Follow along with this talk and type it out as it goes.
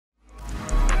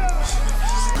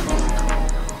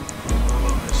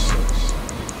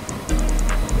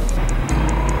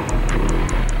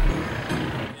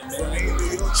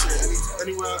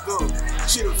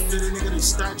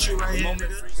statue right here,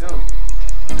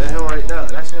 nigga. That him right there.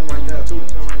 That's him right there too.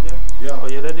 That's him right there? Yeah. Oh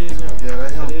yeah, that is him. Yeah,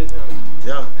 that him. That is him.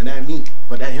 Yeah, and that me.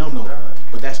 But that him though. Right.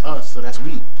 But that's us, so that's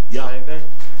we. Yeah. Same thing.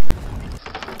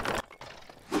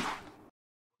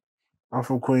 I'm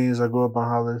from Queens. I grew up in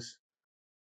Hollis.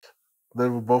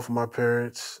 Lived with both of my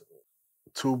parents.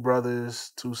 2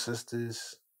 brothers, 2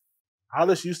 sisters.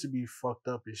 Hollis used to be fucked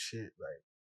up as shit,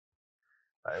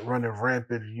 like running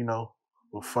rampant, you know,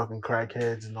 with fucking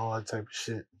crackheads and all that type of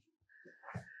shit.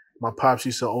 My pops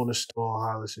used to own a store in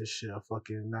Hollis and shit, a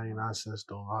fucking 99-cent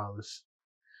store in Hollis.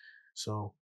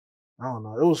 So I don't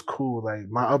know. It was cool. Like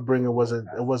my upbringing wasn't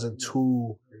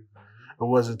too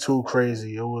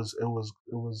crazy. It was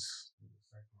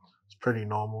pretty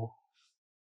normal.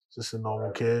 Just a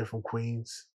normal kid from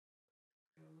Queens.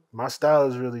 My style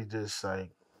is really just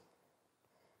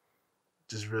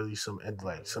really some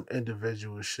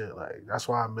individual shit. Like that's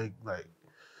why I make like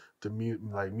the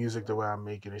music the way I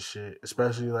make it and shit.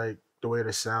 Especially like the way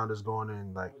the sound is going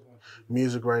in. Like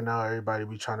music right now, everybody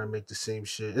be trying to make the same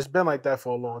shit. It's been like that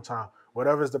for a long time.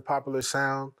 Whatever's the popular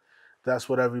sound, that's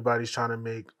what everybody's trying to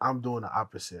make. I'm doing the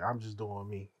opposite. I'm just doing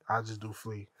me. I just do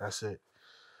Flea. That's it.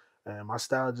 And my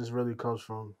style just really comes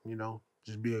from, you know,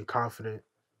 just being confident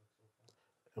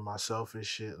in myself and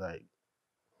shit. Like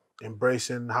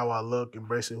embracing how I look,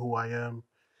 embracing who I am,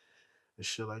 and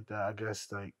shit like that. I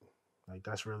guess like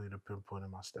that's really the pinpoint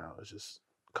in my style. It's just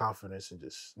confidence and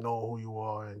just knowing who you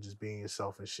are and just being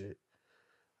yourself and shit.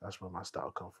 That's where my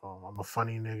style come from. I'm a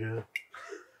funny nigga.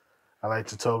 I like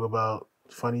to talk about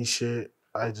funny shit.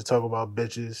 I like to talk about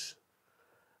bitches.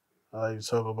 I like to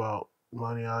talk about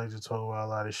money. I like to talk about a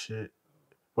lot of shit.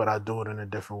 But I do it in a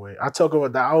different way. I talk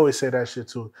about that. I always say that shit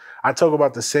too. I talk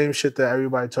about the same shit that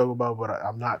everybody talk about, but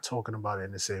I'm not talking about it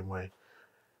in the same way.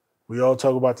 We all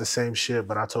talk about the same shit,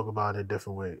 but I talk about it in a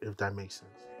different way, if that makes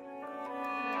sense.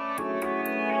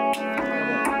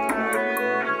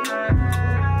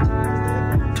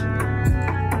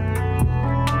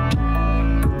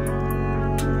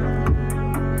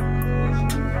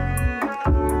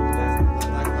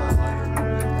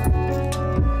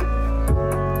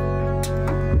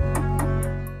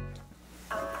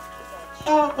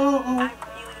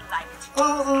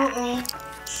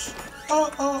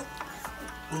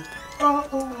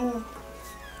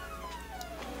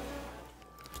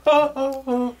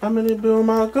 I'm in the build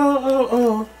my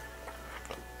go.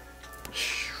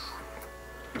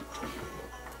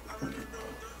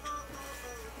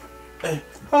 Hey,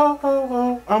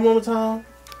 I'm on time.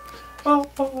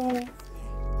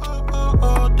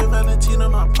 The Valentino,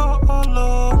 my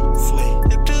polo.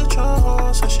 The bitch,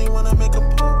 oh, so she wanna make a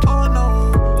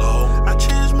polo. I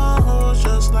changed my hoes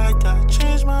just like I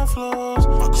changed my flows.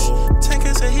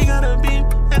 Tanker said he got a beat,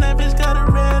 and that bitch got a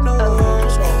red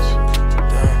nose.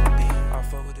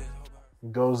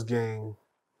 Ghost Gang.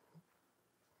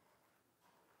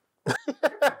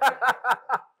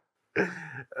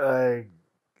 Like,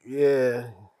 yeah.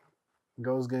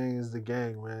 Ghost Gang is the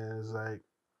gang, man. It's like,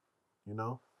 you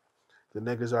know, the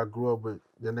niggas I grew up with,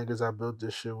 the niggas I built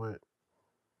this shit with,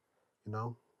 you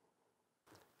know.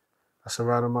 I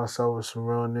surrounded myself with some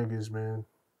real niggas, man.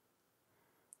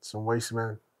 Some waste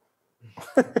men.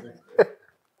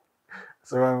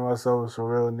 Surrounded myself with some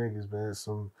real niggas, man.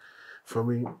 For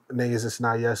me, niggas, it's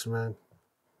not yes, man.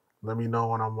 Let me know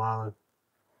when I'm wildin'.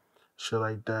 Shit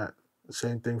like that.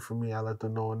 Same thing for me. I let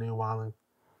them know when they wildin'.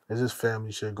 It's just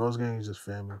family shit. Ghost Gang is just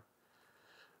family.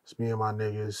 It's me and my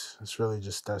niggas. It's really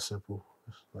just that simple.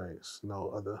 Like, it's no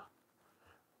other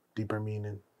deeper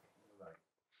meaning.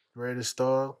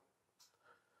 RatedStar.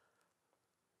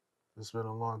 It's been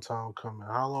a long time coming.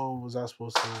 How long was I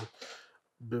supposed to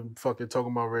been fucking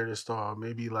talking about RatedStar?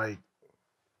 Maybe like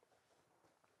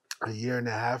a year and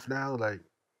a half now. Like,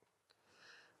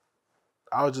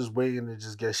 I was just waiting to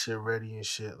just get shit ready and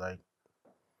shit, like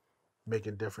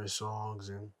making different songs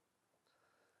and,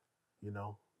 you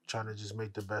know, trying to just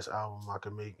make the best album I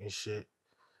can make and shit.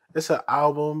 It's an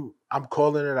album. I'm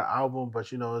calling it an album,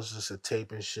 but you know, it's just a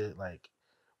tape and shit. Like,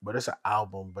 but it's an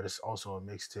album, but it's also a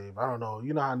mixtape. I don't know.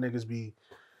 You know how niggas be.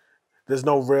 There's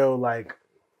no real like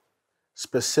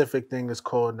specific thing it's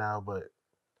called now, but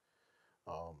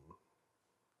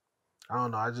I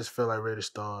don't know. I just feel like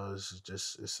RatedStar is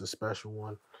just, it's a special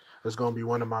one. It's gonna be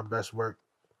one of my best work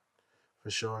for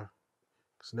sure.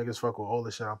 Cause niggas fuck with all the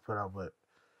shit I put out, but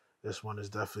this one is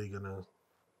definitely gonna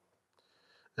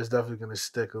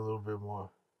stick a little bit more,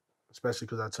 especially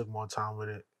because I took more time with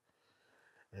it,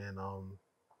 and I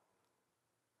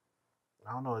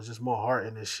don't know. It's just more heart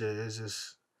in this shit. It's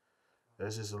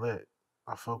just lit.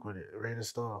 I fuck with it.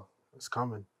 RatedStar. It's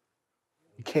coming.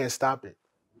 You can't stop it.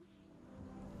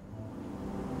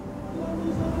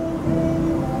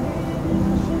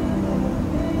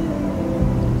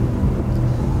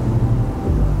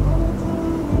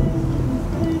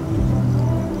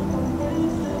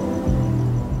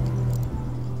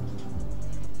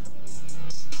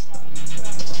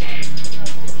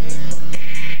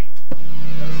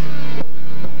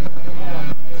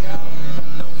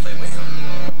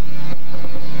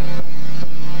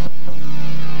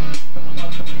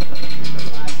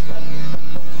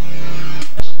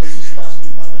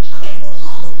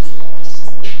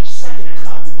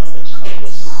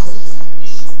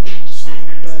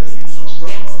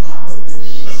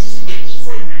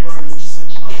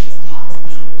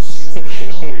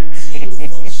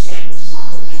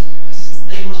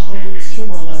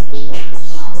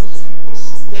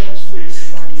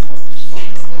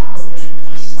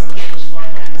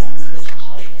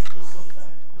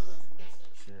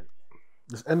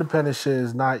 independent shit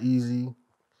is not easy,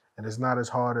 and it's not as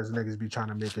hard as niggas be trying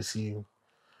to make it seem.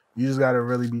 You just gotta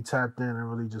really be tapped in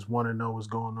and really just want to know what's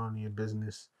going on in your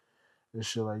business and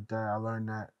shit like that. I learned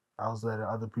that. I was letting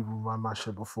other people run my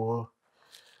shit before.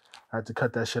 I had to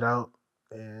cut that shit out,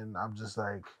 and I'm just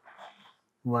like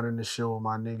running the shit with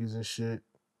my niggas and shit,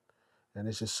 and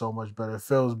it's just so much better. It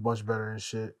feels much better and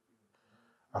shit.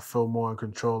 I feel more in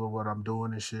control of what I'm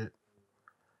doing and shit,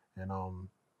 and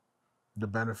the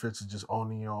benefits of just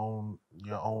owning your own,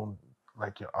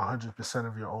 like your 100%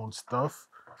 of your own stuff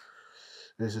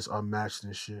is just unmatched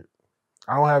and shit.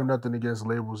 I don't have nothing against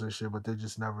labels and shit, but they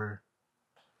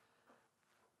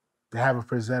haven't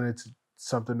presented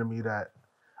something to me that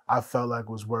I felt like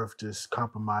was worth just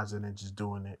compromising and just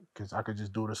doing it, because I could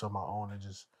just do this on my own and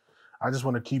I just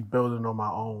want to keep building on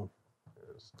my own.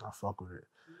 I fuck with it.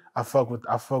 I fuck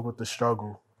with the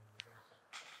struggle.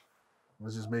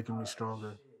 It's just making me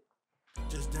stronger.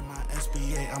 Just in my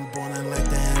SBA, I'm ballin' like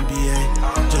the NBA.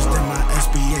 Just in my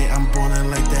SBA, I'm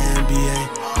ballin' like the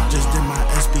NBA. Just in my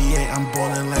SBA, I'm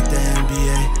ballin' like the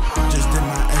NBA. Just in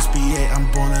my SBA,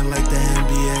 I'm ballin' like the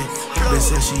NBA. They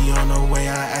said she on the way,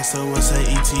 I asked her what's her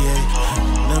ETA.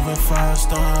 Live a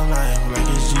 5-star life like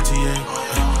it's GTA.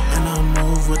 And I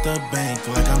move with the bank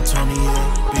like I'm Tony.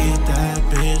 Beat that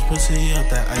bitch, pussy up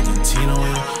that Argentino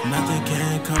way. Nothing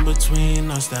can come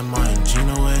between us, that Martin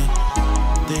Gino way.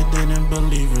 They didn't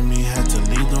believe in me, had to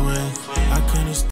lead the way. I couldn't